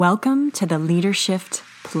Welcome to the Leadership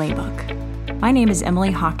Playbook. My name is Emily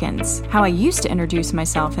Hawkins. How I used to introduce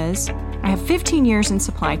myself is, I have 15 years in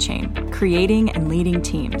supply chain, creating and leading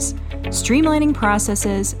teams, streamlining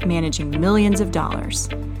processes, managing millions of dollars.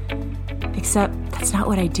 Except that's not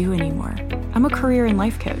what I do anymore. I'm a career and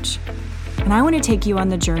life coach, and I want to take you on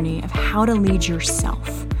the journey of how to lead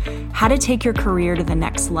yourself, how to take your career to the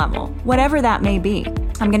next level, whatever that may be.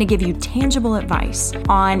 I'm going to give you tangible advice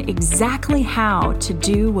on exactly how to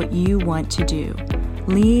do what you want to do.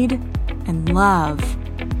 Lead and love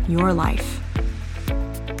your life.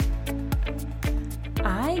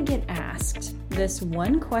 I get asked this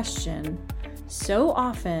one question so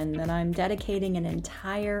often that I'm dedicating an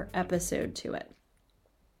entire episode to it.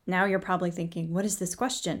 Now you're probably thinking, what is this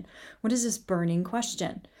question? What is this burning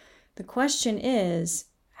question? The question is,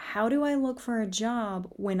 how do I look for a job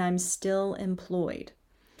when I'm still employed?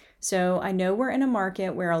 So I know we're in a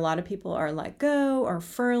market where a lot of people are let go or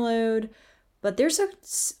furloughed, but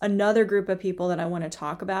there's another group of people that I want to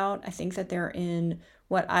talk about. I think that they're in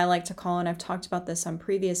what I like to call, and I've talked about this on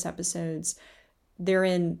previous episodes, they're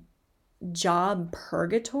in job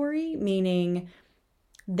purgatory, meaning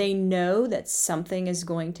they know that something is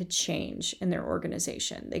going to change in their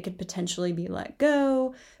organization. They could potentially be let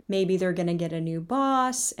go. Maybe they're going to get a new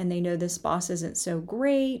boss and they know this boss isn't so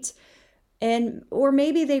great. Or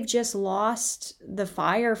maybe they've just lost the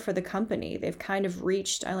fire for the company. They've kind of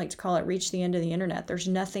reached, I like to call it, reached the end of the internet. There's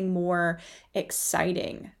nothing more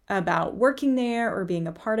exciting about working there or being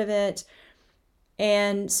a part of it.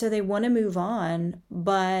 And so they want to move on,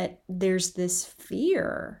 but there's this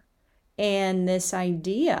fear and this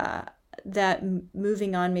idea that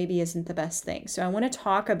moving on maybe isn't the best thing. So I want to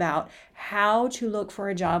talk about how to look for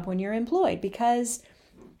a job when you're employed, because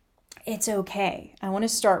it's okay. I want to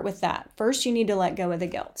start with that. First, you need to let go of the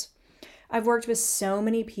guilt. I've worked with so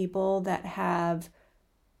many people that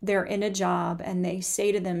they're in a job and they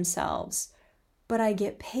say to themselves, but I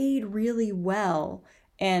get paid really well.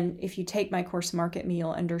 And if you take my course Market Me,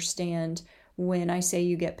 you'll understand when I say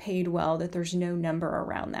you get paid well, that there's no number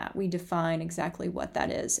around that. We define exactly what that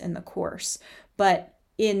is in the course. But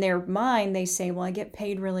in their mind, they say, well, I get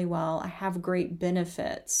paid really well. I have great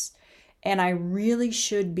benefits. And I really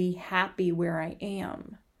should be happy where I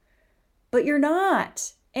am. But you're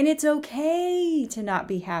not. And it's okay to not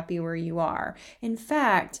be happy where you are. In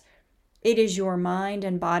fact, it is your mind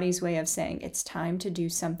and body's way of saying it's time to do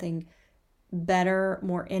something better,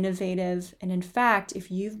 more innovative. And in fact,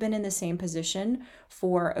 if you've been in the same position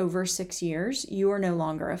for over 6 years, you are no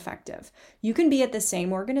longer effective. You can be at the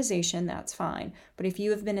same organization, that's fine. But if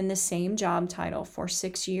you have been in the same job title for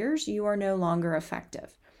 6 years, you are no longer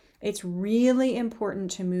effective. It's really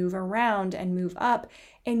important to move around and move up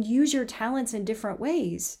and use your talents in different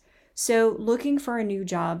ways. So looking for a new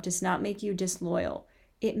job does not make you disloyal.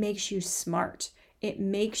 It makes you smart. It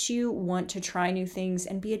makes you want to try new things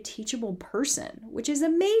and be a teachable person, which is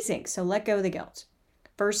amazing. So let go of the guilt.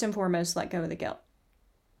 First and foremost, let go of the guilt.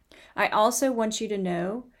 I also want you to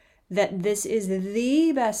know that this is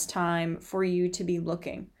the best time for you to be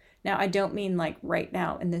looking. Now, I don't mean like right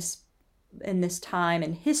now in this time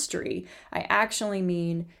in history. I actually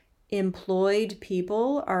mean employed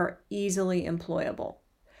people are easily employable.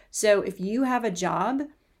 So if you have a job,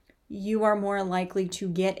 you are more likely to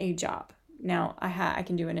get a job. Now, I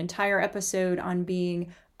can do an entire episode on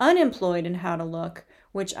being unemployed and how to look,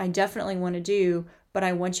 which I definitely want to do, but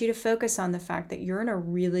I want you to focus on the fact that you're in a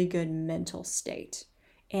really good mental state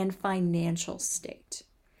and financial state.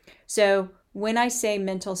 So when I say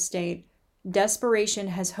mental state, desperation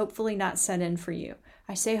has hopefully not set in for you.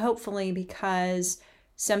 I say hopefully because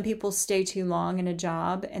some people stay too long in a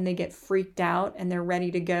job and they get freaked out and they're ready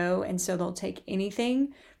to go, and so they'll take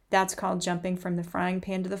anything. That's called jumping from the frying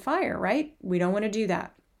pan to the fire, right? We don't want to do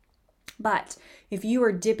that. But if you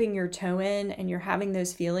are dipping your toe in and you're having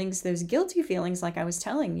those feelings, those guilty feelings like I was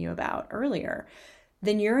telling you about earlier,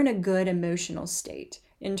 then you're in a good emotional state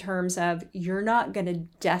in terms of you're not going to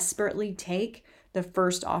desperately take the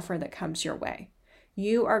first offer that comes your way.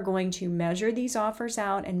 You are going to measure these offers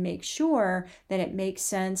out and make sure that it makes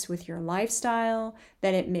sense with your lifestyle,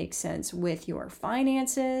 that it makes sense with your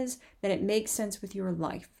finances, that it makes sense with your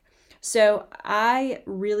life. So I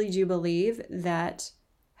really do believe that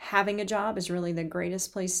having a job is really the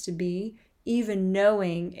greatest place to be, even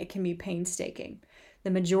knowing it can be painstaking. The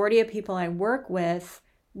majority of people I work with,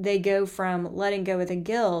 they go from letting go of the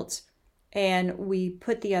guilt and we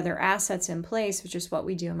put the other assets in place, which is what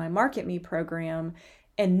we do in my Market Me program.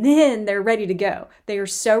 And then they're ready to go. They are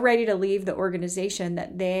so ready to leave the organization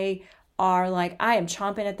that they are like, I am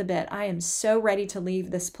chomping at the bit. I am so ready to leave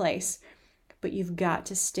this place. But you've got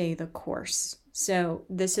to stay the course. So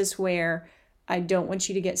this is where I don't want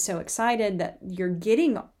you to get so excited that you're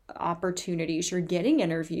getting opportunities, you're getting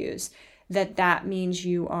interviews, that means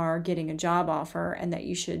you are getting a job offer and that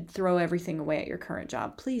you should throw everything away at your current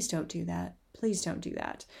job. Please don't do that. Please don't do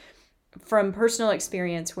that. From personal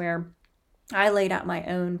experience, where I laid out my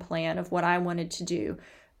own plan of what I wanted to do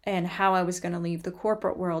and how I was going to leave the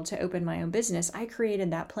corporate world to open my own business, I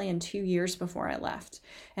created that plan 2 years before I left.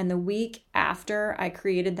 And the week after I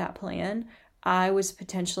created that plan, I was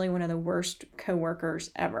potentially one of the worst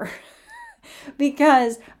coworkers ever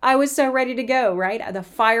because I was so ready to go, right? The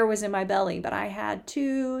fire was in my belly, but I had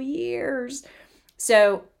 2 years.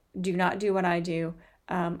 So do not do what I do.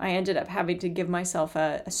 I ended up having to give myself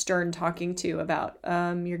a stern talking to about,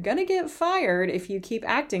 you're going to get fired if you keep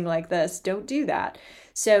acting like this. Don't do that.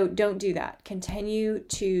 So don't do that. Continue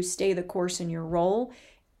to stay the course in your role.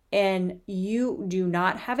 And you do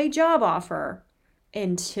not have a job offer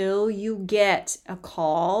until you get a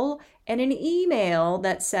call and an email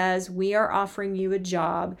that says, we are offering you a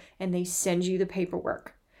job, and they send you the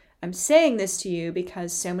paperwork. I'm saying this to you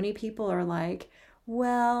because so many people are like,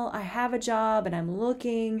 well, I have a job and I'm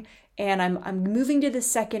looking and I'm moving to the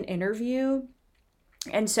second interview.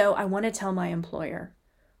 And so I want to tell my employer,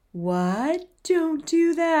 what? Don't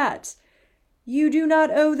do that. You do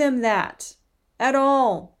not owe them that at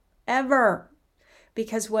all, ever.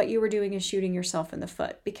 Because what you were doing is shooting yourself in the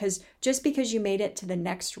foot. Because just because you made it to the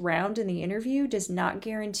next round in the interview does not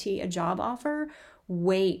guarantee a job offer.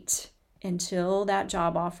 Wait until that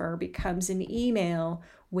job offer becomes an email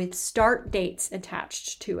with start dates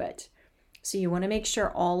attached to it. So you want to make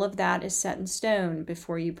sure all of that is set in stone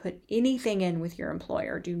before you put anything in with your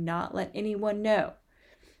employer. Do not let anyone know.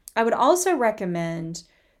 I would also recommend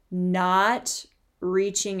not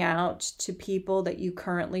reaching out to people that you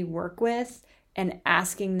currently work with and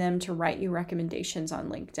asking them to write you recommendations on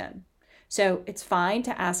LinkedIn. So it's fine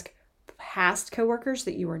to ask past coworkers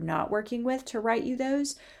that you are not working with to write you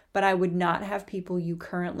those, but I would not have people you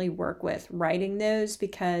currently work with writing those,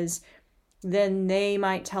 because then they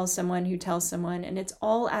might tell someone who tells someone, and it's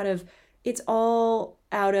all out of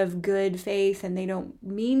good faith, and they don't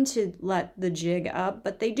mean to let the jig up,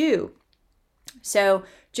 but they do. So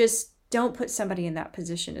just don't put somebody in that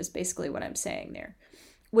position is basically what I'm saying there.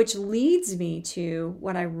 Which leads me to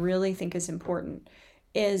what I really think is important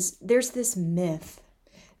is there's this myth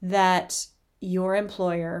that your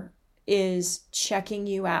employer is checking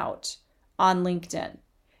you out on LinkedIn,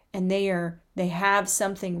 and they have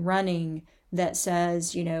something running that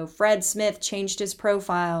says, Fred Smith changed his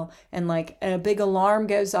profile, and like a big alarm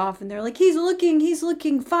goes off and they're like, he's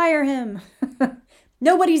looking, fire him.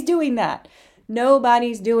 Nobody's doing that.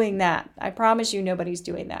 Nobody's doing that. I promise you, nobody's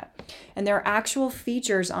doing that. And there are actual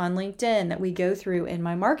features on LinkedIn that we go through in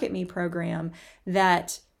my Market Me program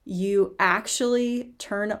that you actually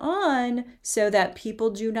turn on so that people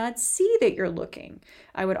do not see that you're looking.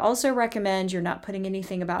 I would also recommend you're not putting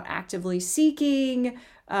anything about actively seeking,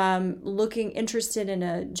 looking interested in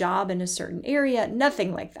a job in a certain area,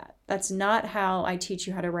 nothing like that. That's not how I teach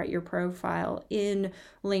you how to write your profile in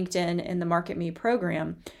LinkedIn in the Market Me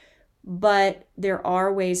program. But there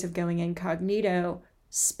are ways of going incognito,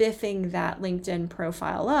 spiffing that LinkedIn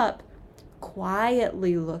profile up,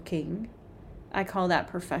 quietly looking. I call that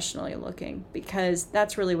professionally looking, because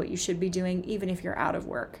that's really what you should be doing, even if you're out of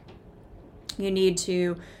work. You need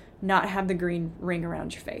to not have the green ring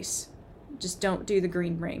around your face. Just don't do the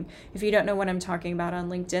green ring. If you don't know what I'm talking about, on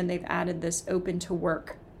LinkedIn, they've added this open to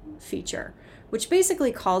work feature, which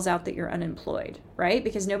basically calls out that you're unemployed, right?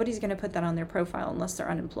 Because nobody's going to put that on their profile unless they're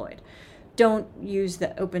unemployed. Don't use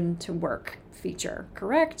the open to work feature,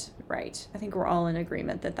 correct? Right. I think we're all in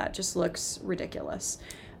agreement that that just looks ridiculous.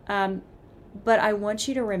 But I want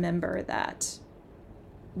you to remember that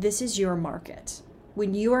this is your market.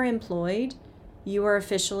 When you are employed, you are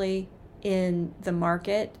officially in the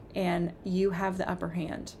market and you have the upper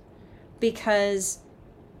hand, because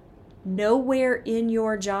nowhere in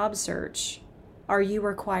your job search are you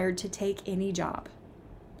required to take any job.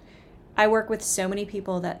 I work with so many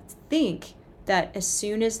people that think that as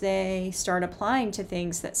soon as they start applying to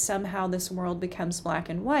things, that somehow this world becomes black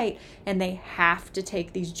and white and they have to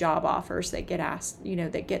take these job offers that get asked,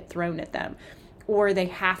 that get thrown at them, or they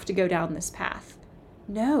have to go down this path.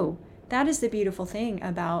 No, that is the beautiful thing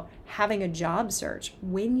about having a job search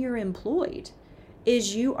when you're employed,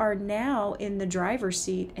 is you are now in the driver's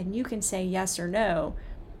seat and you can say yes or no,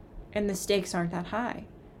 and the stakes aren't that high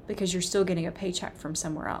because you're still getting a paycheck from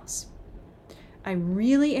somewhere else. I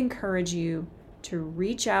really encourage you to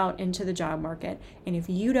reach out into the job market. And if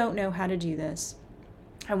you don't know how to do this,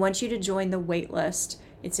 I want you to join the wait list.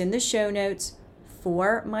 It's in the show notes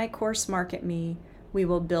for my course Market Me, we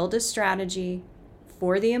will build a strategy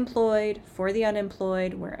for the employed, for the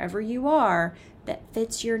unemployed, wherever you are, that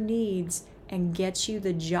fits your needs and gets you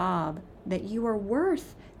the job that you are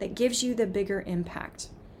worth, that gives you the bigger impact.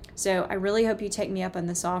 So I really hope you take me up on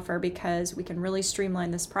this offer, because we can really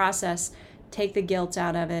streamline this process, take the guilt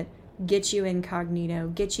out of it, get you incognito,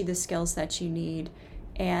 get you the skills that you need,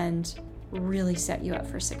 and really set you up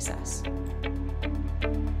for success.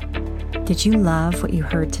 Did you love what you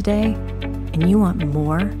heard today and you want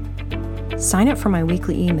more? Sign up for my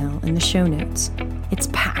weekly email in the show notes. It's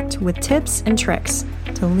packed with tips and tricks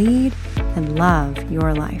to lead and love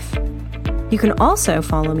your life. You can also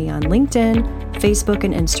follow me on LinkedIn, Facebook,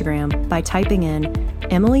 and Instagram by typing in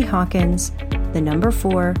Emily Hawkins, the number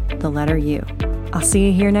 4, the letter U. I'll see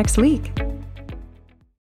you here next week.